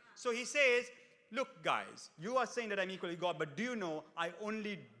 So he says, look guys, you are saying that I'm equal with God, but do you know I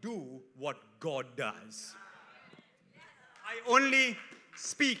only do what God does? I only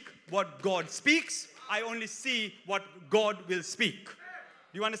speak what God speaks. I only see what God will speak.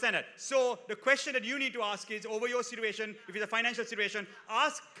 Do you understand that? So the question that you need to ask is, over your situation, if it's a financial situation,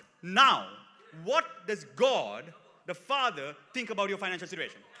 ask now, what does God, the Father, think about your financial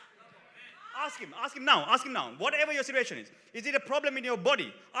situation? Ask him now, whatever your situation is. Is it a problem in your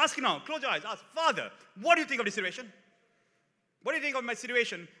body? Ask him now, close your eyes, ask, Father, what do you think of this situation? What do you think of my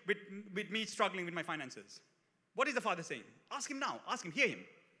situation with me struggling with my finances? What is the Father saying? Ask him now, ask him, hear him.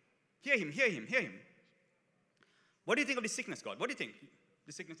 Hear him. What do you think of this sickness, God? What do you think?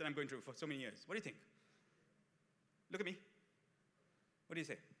 The sickness that I'm going through for so many years. What do you think? Look at me. What do you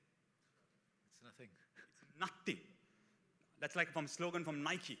say? It's nothing. It's nothing. That's like from slogan from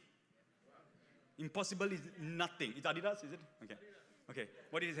Nike. Impossible is nothing. It's Adidas, is it? Okay.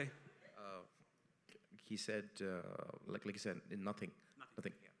 What did he say? He said, like you said, nothing.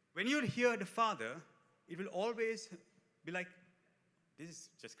 Nothing. When you hear the Father, it will always be like, this is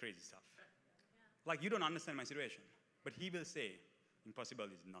just crazy stuff. Like, you don't understand my situation. But he will say, impossible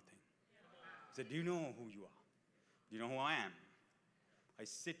is nothing. He said, do you know who you are? Do you know who I am? I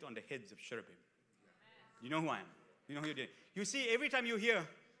sit on the heads of cherubim. You know who I am? You know who you're doing. You see, every time you hear,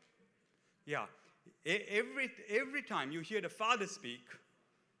 every time you hear the Father speak,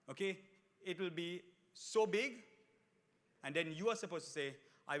 okay, it will be so big, and then you are supposed to say,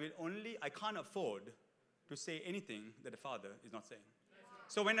 I can't afford to say anything that the Father is not saying.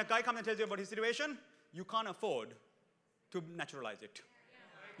 So when a guy comes and tells you about his situation, you can't afford to naturalize it.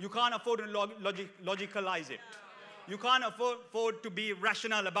 You can't afford to logicalize it. You can't afford to be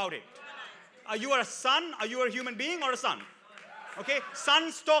rational about it. Are you a son? Are you a human being or a son? Okay?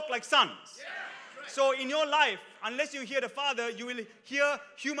 Sons talk like sons. So in your life, unless you hear the Father, you will hear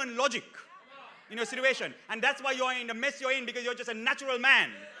human logic in your situation. And that's why you're in the mess you're in, because you're just a natural man.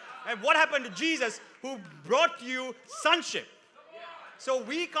 And what happened to Jesus, who brought you sonship? So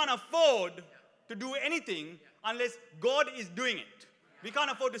we can't afford to do anything unless God is doing it. We can't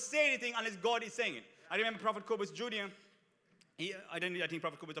afford to say anything unless God is saying it. I remember Prophet Kobus Jr., I think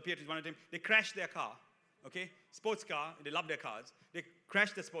Prophet Kobus appeared to one of them. They crashed their car, okay? Sports car, they love their cars. They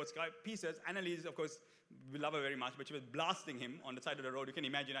crashed the sports car, pieces. Annalise, of course, we love her very much, but she was blasting him on the side of the road. You can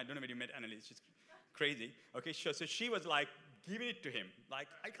imagine, I don't know where you met Annalise. She's crazy, okay? So she was like, giving it to him. Like,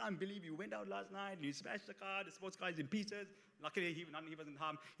 I can't believe you went out last night and you smashed the car. The sports car is in pieces. Luckily, he wasn't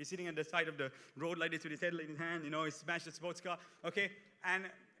harmed. He's sitting at the side of the road like this with his head in his hand. You know, he smashed the sports car. Okay, and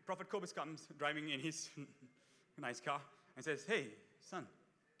Prophet Kobus comes driving in his nice car and says, hey, son,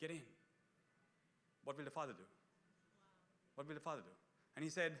 get in. What will the Father do? What will the Father do? And he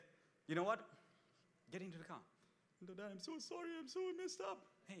said, you know what? Get into the car. Dad, I'm so sorry. I'm so messed up.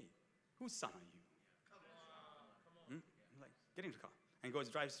 Hey, whose son are you? Like, get into the car. And goes,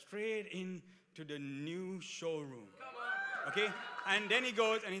 drives straight into the new showroom. Okay? And then he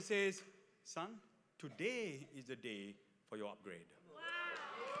goes and he says, son, today is the day for your upgrade.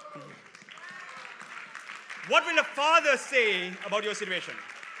 Wow. What will the Father say about your situation?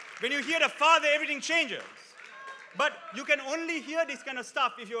 When you hear the Father, everything changes. But you can only hear this kind of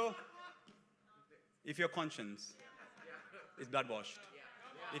stuff if your conscience is blood-washed.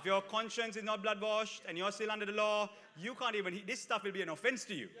 If your conscience is not blood-washed and you're still under the law, you can't even, this stuff will be an offense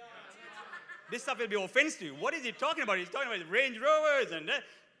to you. This stuff will be an offense to you. What is he talking about? He's talking about Range Rovers and that.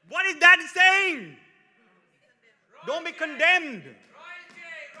 What is that saying? Don't be condemned.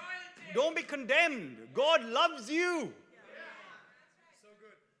 Don't be condemned. God loves you.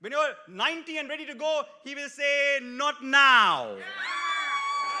 When you're 90 and ready to go, He will say, not now.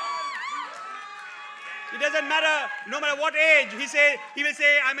 It doesn't matter, no matter what age. He will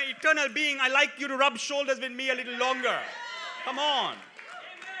say, I'm an eternal being. I like you to rub shoulders with me a little longer. Come on.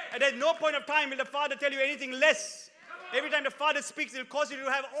 And there's no point of time will the Father tell you anything less. Every time the Father speaks, it will cause you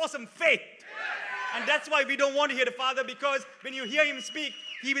to have awesome faith. And that's why we don't want to hear the Father, because when you hear Him speak,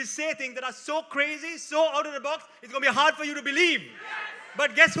 He will say things that are so crazy, so out of the box, it's going to be hard for you to believe.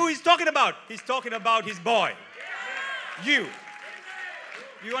 But guess who He's talking about? He's talking about His boy. You.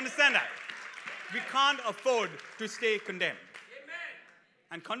 You understand that? We can't afford to stay condemned.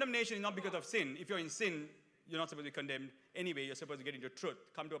 And condemnation is not because of sin. If you're in sin, you're not supposed to be condemned anyway. You're supposed to get into truth.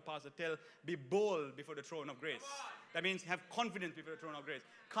 Come to a pastor, be bold before the throne of grace. That means have confidence before the throne of grace.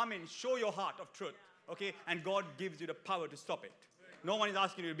 Come in, show your heart of truth, okay? And God gives you the power to stop it. No one is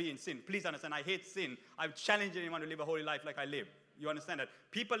asking you to be in sin. Please understand, I hate sin. I've challenged anyone to live a holy life like I live. You understand that?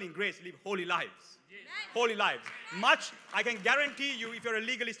 People in grace live holy lives. Yes. Holy lives. Much, I can guarantee you, if you're a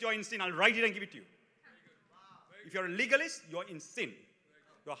legalist, you're in sin. I'll write it and give it to you. If you're a legalist, you're in sin.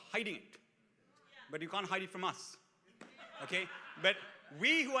 You're hiding it. But you can't hide it from us. Okay? But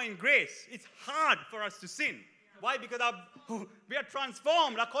we who are in grace, it's hard for us to sin. Why? Because we are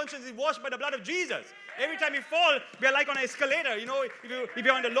transformed. Our conscience is washed by the blood of Jesus. Every time we fall, we are like on an escalator. You know, if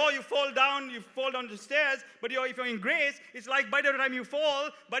you're on the law, you fall down the stairs. But if you're in grace, it's like by the time you fall,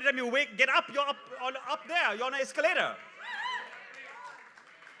 by the time you get up, you're up there. You're on an escalator.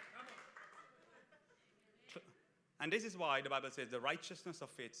 And this is why the Bible says the righteousness of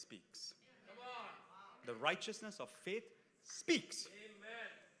faith speaks. The righteousness of faith speaks.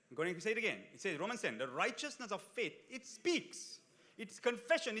 I'm going to say it again. It says, Romans 10, the righteousness of faith, it speaks. It's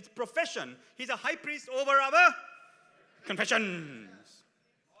confession, it's profession. He's a high priest over our confessions.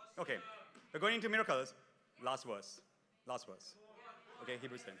 Okay, we're going into miracles. Last verse. Okay,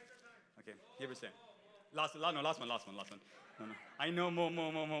 Hebrews 10. Okay, Hebrews 10. Last one. No. I know more,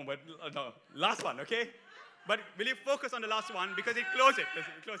 but no. Last one, okay? But will you focus on the last one because it closes it.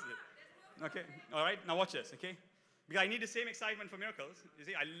 It closes it. Okay, all right, now watch this, okay? Because I need the same excitement for miracles. You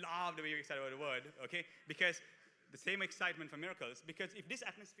see, I love the way you're excited about the word, okay? Because the same excitement for miracles. Because if this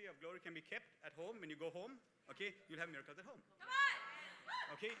atmosphere of glory can be kept at home, when you go home, okay, you'll have miracles at home. Come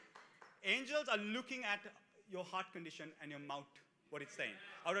on! Okay? Angels are looking at your heart condition and your mouth, what it's saying.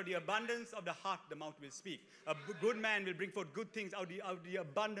 Out of the abundance of the heart, the mouth will speak. A good man will bring forth good things out of the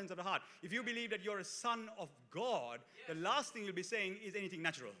abundance of the heart. If you believe that you're a son of God, the last thing you'll be saying is anything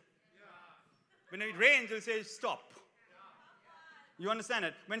natural. When it rains, you'll say, stop. You understand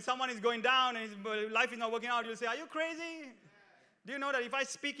it? When someone is going down and his life is not working out, you'll say, are you crazy? Do you know that if I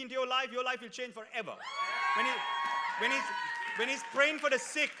speak into your life will change forever? When he's praying for the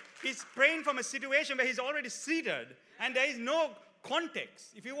sick, he's praying from a situation where he's already seated and there is no context.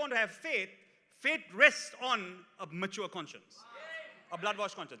 If you want to have faith, faith rests on a mature conscience, a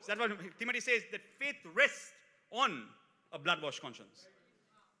blood-washed conscience. That's what Timothy says, that faith rests on a blood-washed conscience.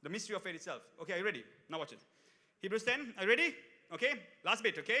 The mystery of faith itself. Okay, are you ready? Now watch it. Hebrews 10, are you ready? Okay, last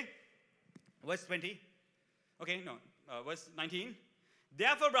bit, okay? Verse 20. Okay, no, verse 19.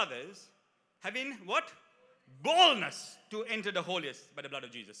 Therefore, brothers, having what? Boldness to enter the holiest by the blood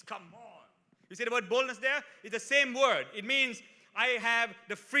of Jesus. Come on. You see the word boldness there? It's the same word. It means I have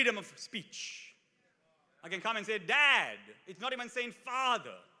the freedom of speech. I can come and say, Dad. It's not even saying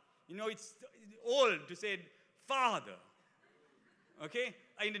Father. You know, it's old to say Father. Okay?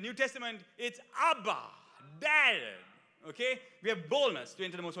 In the New Testament, it's Abba, Dad. Okay? We have boldness to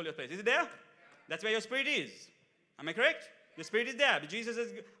enter the most holy place. Is it there? That's where your spirit is. Am I correct? Your spirit is there. But Jesus has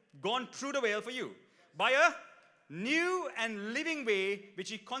gone through the veil for you. By a new and living way, which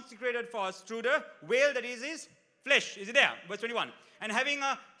He consecrated for us through the veil that is His flesh. Is it there? Verse 21. And having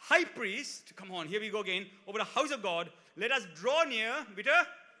a high priest, come on, here we go again, over the house of God, let us draw near with a,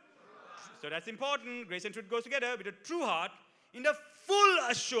 so that's important, grace and truth goes together, with a true heart, in the full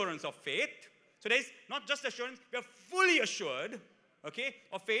assurance of faith. So there's not just assurance, we are fully assured, okay,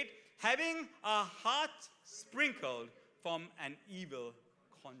 of faith, having our hearts sprinkled from an evil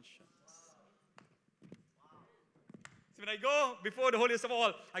conscience. So when I go before the holiest of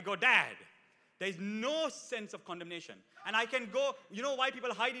all, I go, Dad. There is no sense of condemnation. And I can go, you know why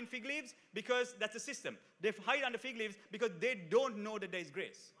people hide in fig leaves? Because that's the system. They hide under fig leaves because they don't know that there is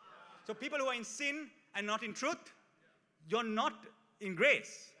grace. So people who are in sin and not in truth, you're not in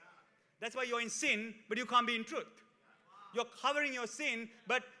grace. That's why you're in sin, but you can't be in truth. You're covering your sin,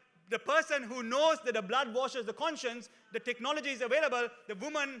 but the person who knows that the blood washes the conscience, the technology is available, the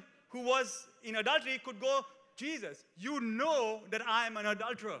woman who was in adultery could go, Jesus, you know that I am an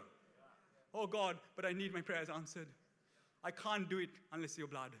adulterer. Oh God, but I need my prayers answered. I can't do it unless your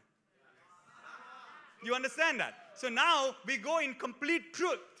blood. You understand that? So now we go in complete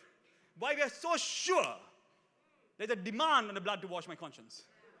truth. Why we are so sure there's a demand on the blood to wash my conscience.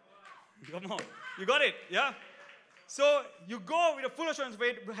 Come on. You got it? Yeah? So you go with a full assurance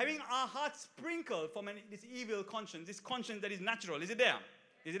faith, having our hearts sprinkled from this evil conscience, this conscience that is natural. Is it there?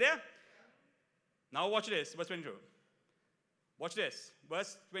 Is it there? Now watch this, verse 22. Watch this,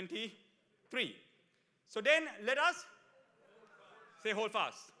 verse 23. So then let us, say hold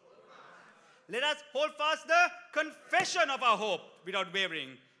fast. Let us hold fast the confession of our hope without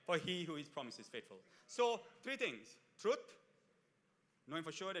wavering, for he who is promised is faithful. So, 3 things. Truth, knowing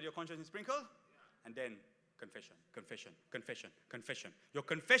for sure that your conscience is sprinkled, and then confession, confession, confession, confession. Your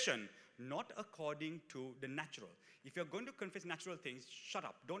confession, not according to the natural. If you're going to confess natural things, shut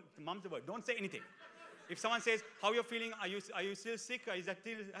up. Don't, mum's the word. Don't say anything. If someone says, how you're feeling, are you still sick? Is that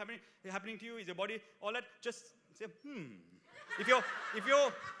still happening to you? Is your body, all that? Just say, If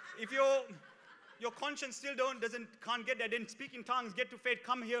your conscience still can't get there, then speak in tongues, get to faith,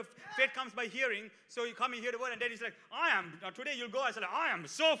 come here. Faith comes by hearing. So you come and hear the word, and then it's like, today you'll go, I say, I am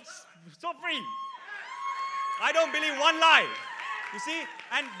so free. I don't believe one lie. You see?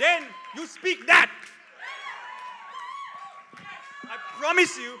 And then you speak that. I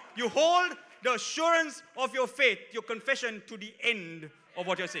promise you, you hold the assurance of your faith, your confession, to the end of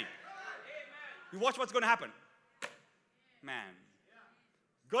what you're saying. You watch what's going to happen. Man.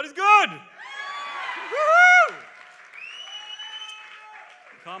 God is good. Woo-hoo!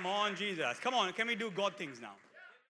 Come on, Jesus. Come on, can we do God things now?